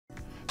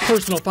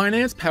Personal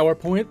Finance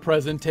PowerPoint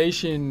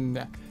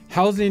presentation.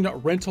 Housing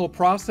rental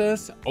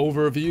process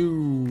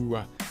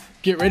overview.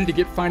 Get ready to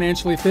get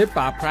financially fit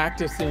by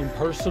practicing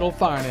personal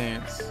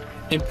finance.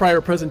 In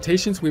prior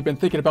presentations, we've been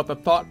thinking about the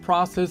thought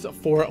process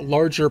for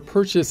larger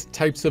purchase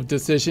types of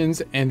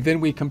decisions, and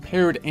then we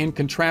compared and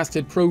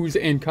contrasted pros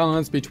and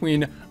cons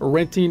between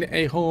renting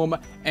a home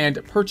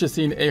and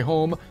purchasing a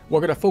home. We're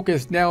going to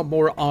focus now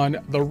more on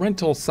the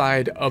rental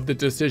side of the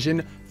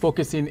decision,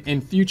 focusing in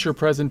future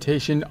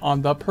presentation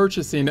on the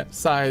purchasing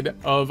side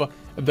of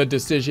the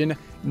decision,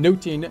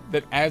 noting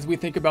that as we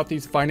think about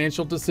these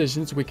financial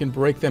decisions, we can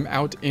break them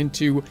out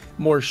into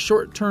more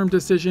short-term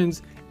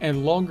decisions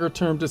and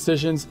longer-term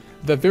decisions.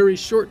 The very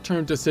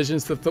short-term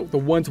decisions, the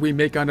ones we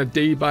make on a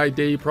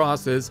day-by-day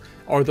process,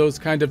 are those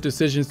kind of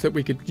decisions that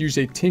we could use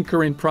a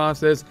tinkering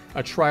process,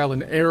 a trial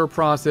and error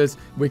process.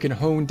 We can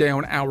hone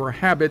down our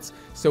habits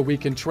so we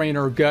can train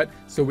our gut,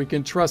 so we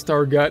can trust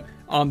our gut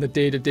on the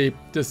day-to-day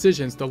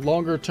decisions. The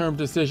longer-term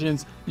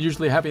decisions,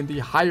 usually having the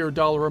higher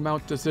dollar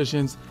amount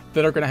decisions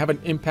that are going to have an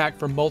impact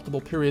for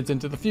multiple periods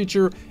into the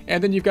future.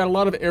 And then you've got a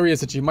lot of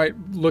areas that you might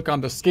look on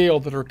the scale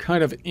that are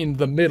kind of in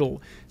the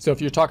middle. So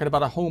if you're talking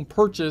about a home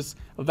purchase,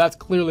 that's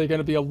clearly going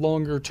to be a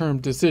longer term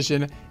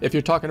decision. If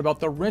you're talking about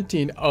the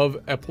renting of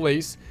a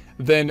place,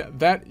 then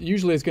that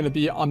usually is going to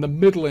be on the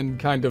middling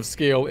kind of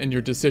scale in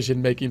your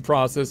decision making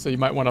process. So you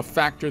might want to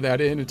factor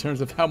that in terms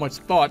of how much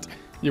thought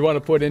you want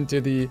to put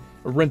into the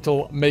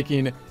rental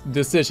making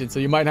decision. So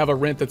you might have a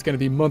rent that's going to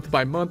be month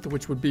by month,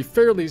 which would be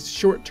fairly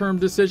short-term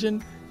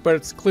decision, but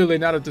it's clearly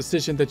not a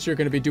decision that you're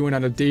going to be doing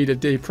on a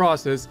day-to-day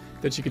process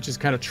that you could just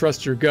kind of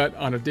trust your gut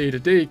on a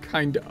day-to-day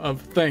kind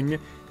of thing.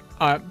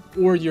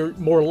 Or you're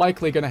more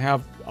likely going to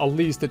have a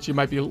lease that you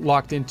might be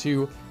locked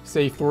into,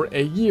 say, for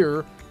a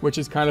year, which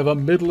is kind of a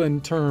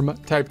middling term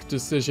type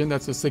decision.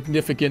 That's a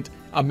significant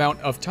amount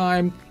of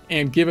time.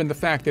 And given the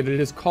fact that it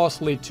is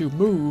costly to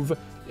move,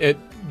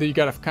 you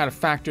got to kind of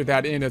factor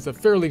that in as a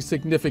fairly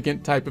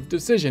significant type of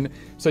decision.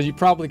 So you're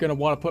probably going to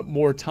want to put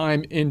more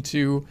time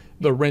into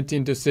the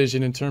renting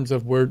decision in terms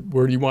of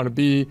where you want to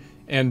be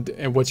and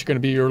what's going to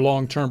be your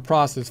long-term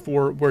process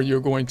for where you're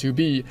going to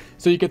be.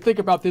 So you can think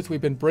about this.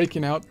 We've been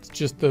breaking out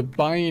just the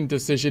buying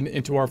decision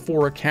into our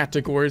 4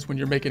 categories when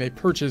you're making a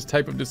purchase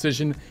type of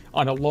decision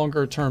on a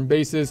longer-term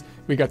basis.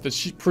 We got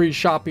the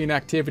pre-shopping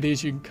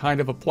activities. You can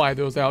kind of apply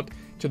those out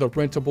to the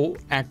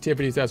rentable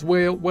activities as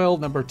well.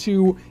 Number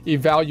 2,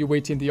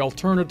 evaluating the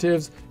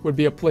alternatives would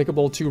be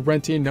applicable to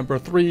renting. Number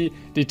 3,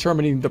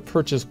 determining the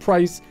purchase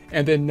price.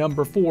 And then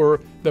number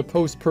 4, the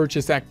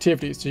post-purchase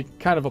activities. So you can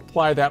kind of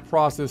apply that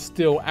process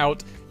still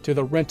out to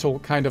the rental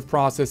kind of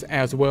process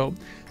as well.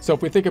 So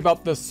if we think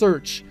about the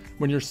search,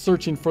 when you're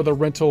searching for the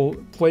rental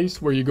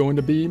place where you're going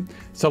to be,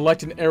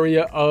 select an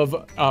area of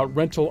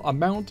rental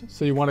amount.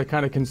 So you want to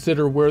kind of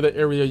consider where the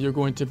area you're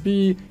going to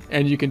be,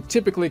 and you can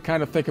typically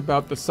kind of think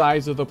about the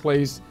size of the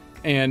place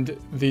and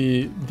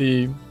the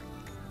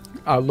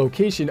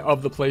location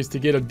of the place to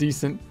get a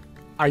decent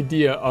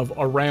idea of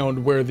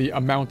around where the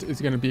amount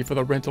is going to be for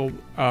the rental,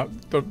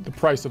 the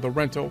price of the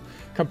rental.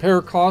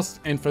 Compare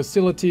costs and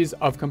facilities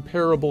of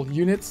comparable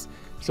units.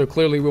 So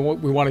clearly we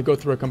want to go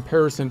through a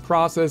comparison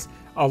process.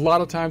 A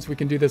lot of times we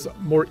can do this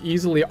more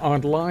easily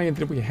online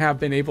than we have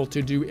been able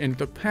to do in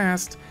the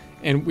past.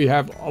 And we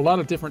have a lot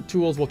of different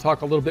tools we'll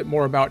talk a little bit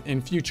more about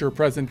in future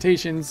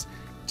presentations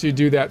to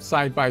do that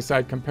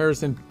side-by-side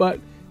comparison. But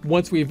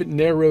once we've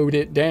narrowed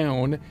it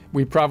down,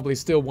 we probably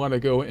still want to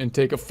go and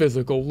take a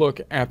physical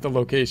look at the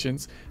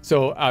locations.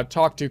 So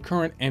talk to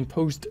current and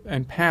post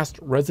and past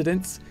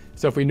residents.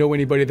 So if we know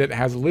anybody that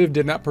has lived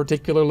in that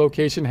particular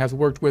location, has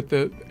worked with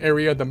the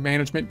area, the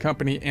management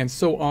company, and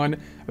so on,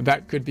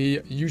 that could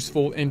be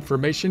useful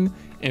information.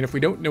 And if we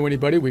don't know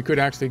anybody, we could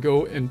actually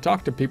go and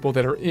talk to people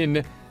that are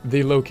in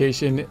the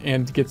location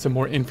and get some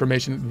more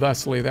information.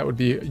 Thusly, that would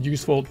be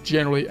useful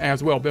generally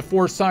as well.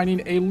 Before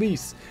signing a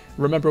lease,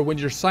 remember when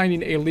you're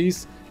signing a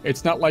lease,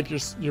 it's not like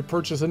you're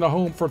purchasing a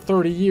home for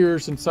 30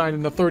 years and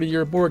signing a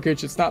 30-year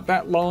mortgage. It's not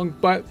that long,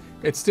 but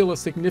it's still a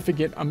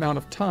significant amount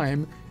of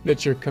time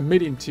that you're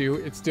committing to.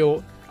 It's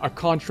still a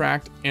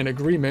contract and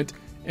agreement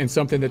and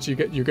something that you're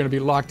going to be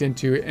locked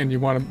into, and you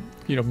want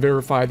to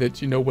verify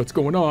that you know what's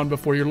going on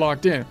before you're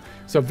locked in.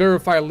 So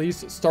verify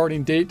lease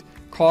starting date,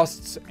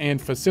 costs,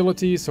 and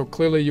facilities. So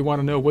clearly you want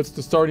to know what's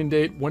the starting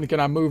date, when can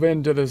I move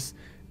into this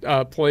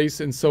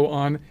place, and so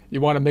on. You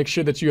want to make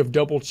sure that you have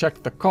double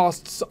checked the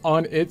costs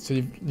on it,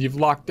 so you've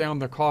locked down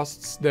the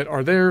costs that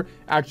are there.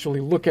 Actually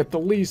look at the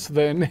lease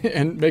then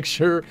and make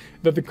sure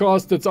that the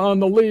cost that's on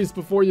the lease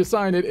before you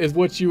sign it is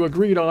what you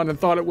agreed on and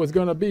thought it was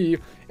going to be.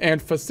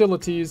 And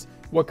facilities,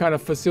 what kind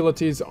of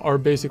facilities are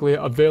basically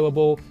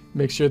available.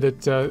 Make sure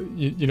that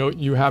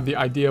you have the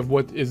idea of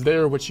what is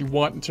there, what you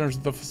want in terms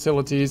of the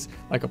facilities,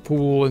 like a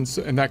pool and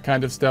that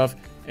kind of stuff,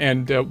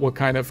 and what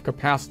kind of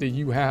capacity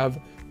you have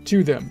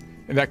to them.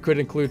 And that could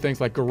include things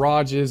like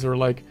garages or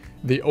like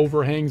the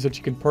overhangs that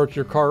you can park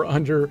your car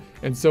under,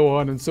 and so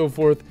on and so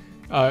forth.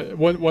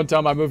 One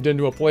time I moved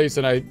into a place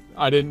and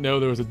I didn't know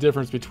there was a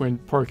difference between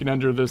parking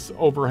under this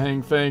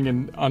overhang thing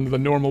and on the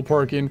normal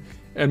parking.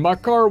 and my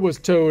car was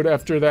towed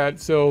after that.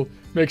 So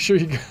make sure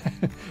you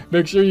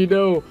make sure you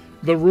know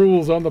the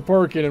rules on the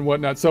parking and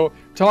whatnot. So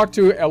talk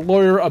to a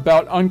lawyer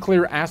about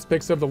unclear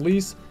aspects of the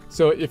lease.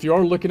 So if you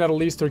are looking at a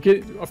lease,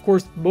 of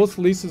course, most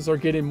leases are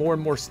getting more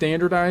and more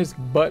standardized,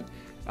 but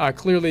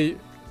clearly,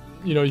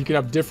 you know, you can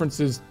have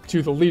differences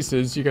to the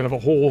leases. You can have a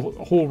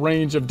whole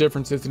range of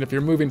differences. And if you're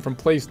moving from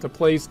place to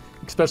place,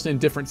 especially in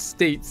different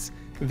states,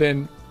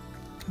 then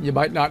you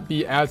might not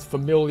be as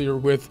familiar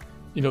with,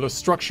 you know, the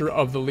structure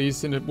of the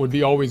lease. And it would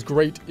be always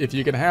great if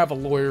you can have a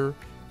lawyer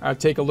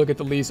take a look at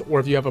the lease, or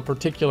if you have a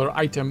particular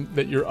item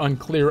that you're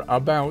unclear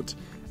about,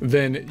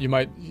 then you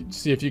might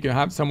see if you can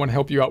have someone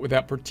help you out with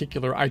that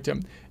particular item.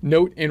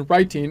 Note in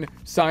writing,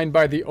 signed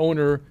by the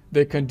owner,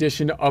 the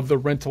condition of the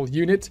rental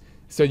unit.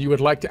 So you would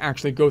like to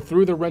actually go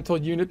through the rental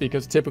unit,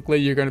 because typically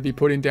you're going to be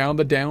putting down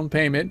the down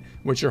payment,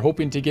 which you're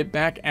hoping to get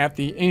back at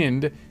the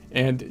end.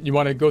 And you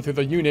want to go through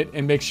the unit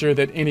and make sure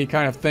that any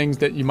kind of things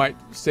that you might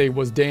say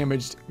was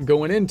damaged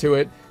going into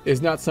it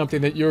is not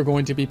something that you're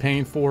going to be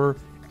paying for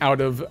out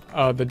of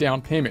the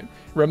down payment.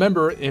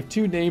 Remember, if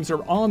two names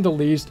are on the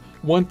lease,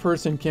 one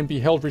person can be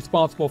held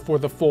responsible for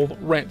the full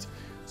rent.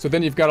 So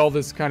then you've got all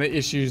this kind of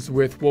issues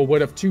with, well,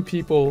 what if two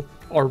people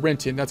are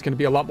renting? That's going to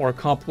be a lot more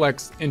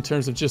complex in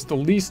terms of just the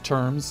lease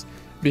terms,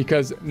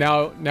 because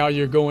now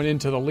you're going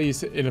into the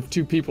lease, and if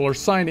two people are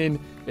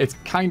signing, it's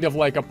kind of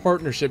like a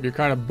partnership. You're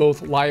kind of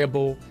both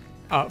liable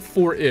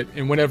for it.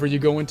 And whenever you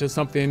go into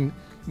something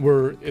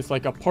where it's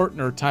like a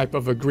partner type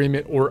of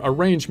agreement or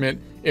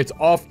arrangement, it's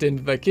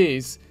often the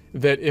case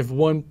that if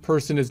one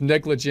person is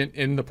negligent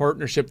in the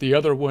partnership, the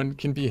other one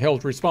can be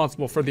held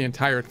responsible for the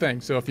entire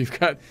thing. So if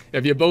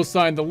you both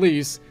signed the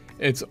lease,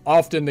 it's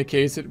often the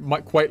case, it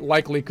might quite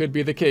likely could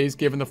be the case,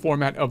 given the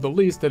format of the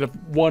lease, that if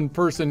one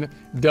person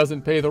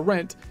doesn't pay the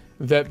rent,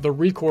 that the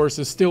recourse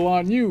is still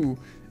on you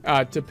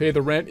to pay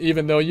the rent,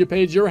 even though you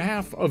paid your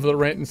half of the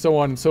rent, and so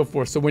on and so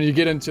forth. So when you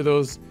get into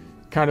those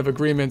kind of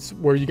agreements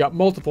where you got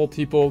multiple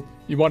people,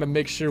 you want to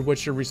make sure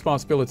what your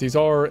responsibilities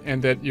are,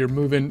 and that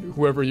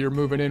whoever you're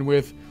moving in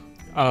with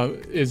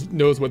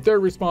knows what their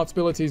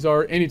responsibilities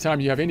are. Anytime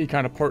you have any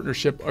kind of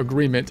partnership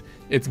agreement,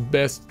 it's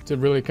best to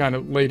really kind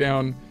of lay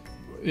down,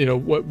 you know,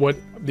 what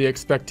the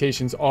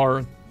expectations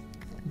are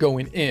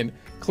going in.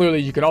 Clearly,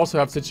 you can also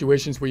have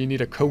situations where you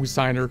need a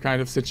co-signer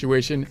kind of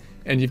situation,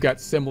 and you've got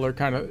similar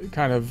kind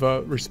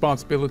of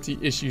responsibility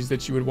issues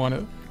that you would want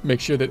to make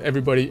sure that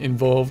everybody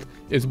involved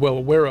is well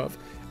aware of.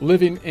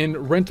 Living in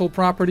rental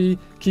property,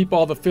 keep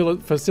all the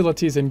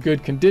facilities in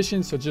good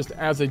condition. So just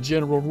as a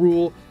general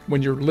rule,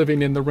 when you're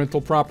living in the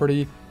rental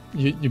property,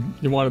 you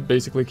want to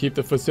basically keep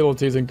the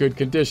facilities in good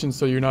condition,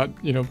 so you're not,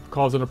 you know,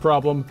 causing a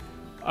problem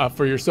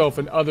for yourself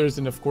and others.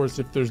 And of course,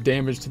 if there's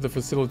damage to the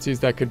facilities,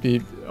 that could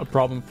be a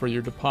problem for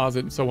your deposit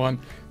and so on.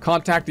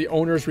 Contact the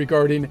owners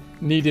regarding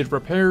needed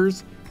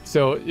repairs.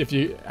 So if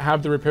you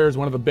have the repairs,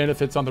 one of the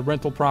benefits on the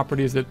rental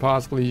property is that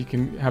possibly you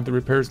can have the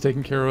repairs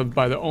taken care of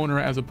by the owner,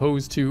 as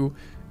opposed to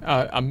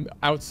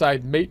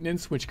outside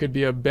maintenance, which could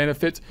be a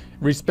benefit.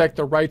 Respect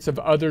the rights of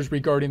others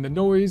regarding the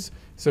noise.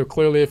 So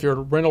clearly, if you're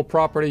a rental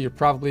property, you're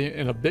probably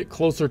in a bit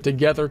closer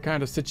together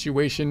kind of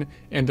situation,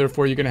 and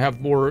therefore you're going to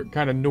have more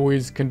kind of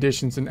noise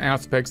conditions and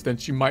aspects than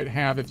you might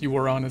have if you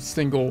were on a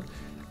single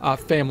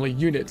family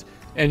unit.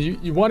 And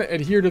you want to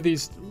adhere to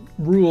these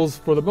rules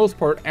for the most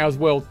part as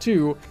well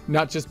too,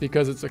 not just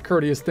because it's a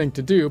courteous thing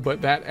to do, but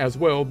that as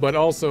well, but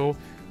also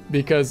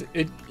because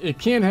it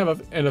can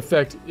have an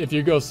effect if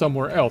you go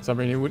somewhere else. I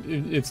mean,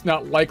 it's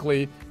not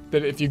likely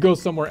that if you go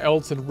somewhere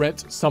else and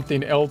rent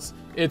something else,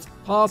 it's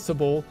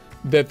possible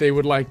that they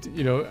would like to,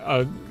 you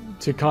know,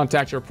 to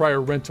contact your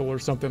prior rental or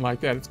something like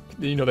that. It's,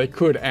 you know, they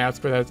could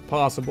ask for that. It's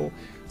possible.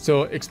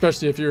 So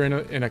especially if you're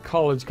in a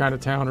college kind of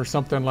town or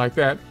something like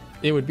that,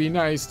 it would be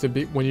nice to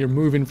be, when you're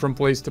moving from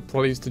place to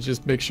place, to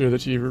just make sure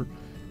that you're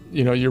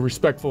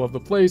respectful of the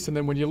place. And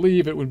then when you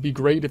leave, it would be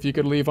great if you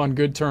could leave on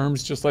good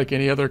terms, just like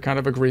any other kind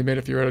of agreement.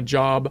 If you're at a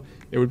job,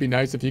 it would be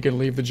nice if you can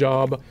leave the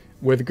job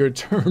with good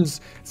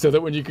terms, so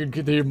that when you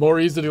could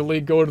more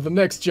easily go to the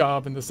next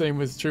job. And the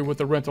same is true with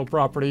the rental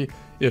property.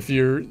 If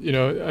you're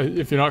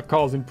not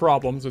causing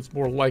problems, it's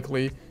more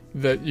likely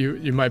that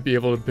you might be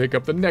able to pick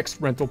up the next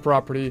rental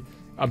property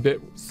a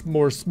bit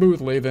more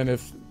smoothly than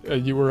if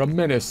you were a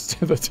menace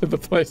to the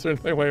place or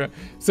anything like that.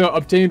 So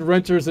obtain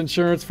renter's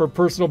insurance for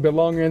personal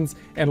belongings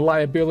and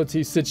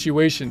liability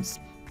situations.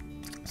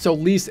 So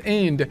lease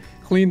end,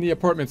 clean the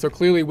apartment. So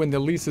clearly when the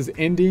lease is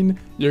ending,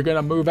 you're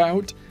gonna move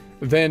out,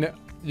 then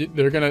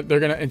they're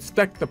gonna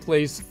inspect the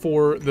place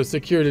for the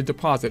security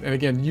deposit. And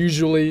again,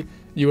 usually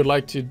you would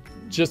like to,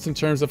 just in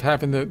terms of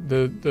having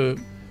the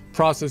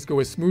process go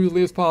as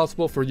smoothly as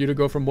possible, for you to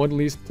go from one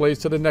lease place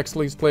to the next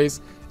lease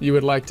place, you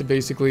would like to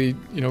basically,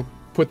 you know,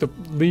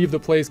 leave the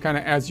place kind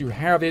of as you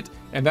have it,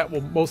 and that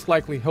will most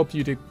likely help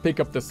you to pick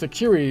up the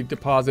security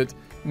deposit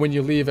when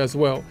you leave as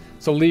well.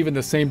 So leave in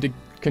the same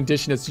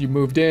condition as you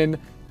moved in.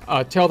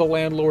 Tell the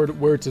landlord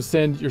where to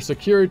send your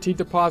security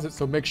deposit,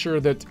 so make sure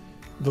that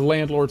the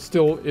landlord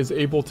still is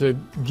able to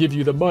give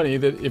you the money,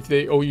 that if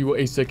they owe you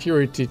a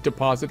security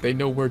deposit, they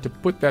know where to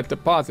put that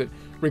deposit.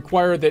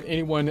 Require that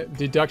anyone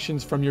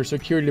deductions from your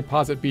security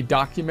deposit be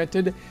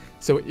documented.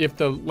 So if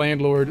the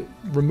landlord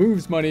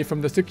removes money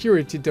from the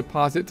security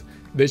deposit,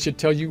 they should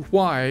tell you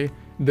why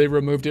they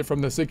removed it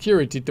from the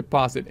security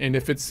deposit. And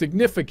if it's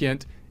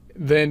significant,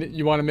 then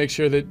you want to make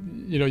sure that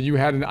you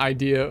had an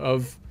idea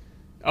of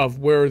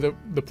where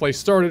the place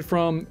started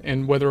from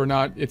and whether or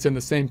not it's in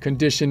the same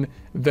condition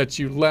that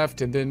you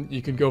left, and then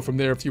you can go from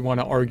there if you want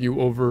to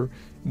argue over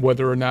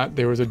whether or not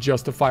there was a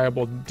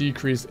justifiable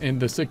decrease in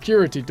the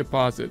security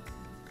deposit.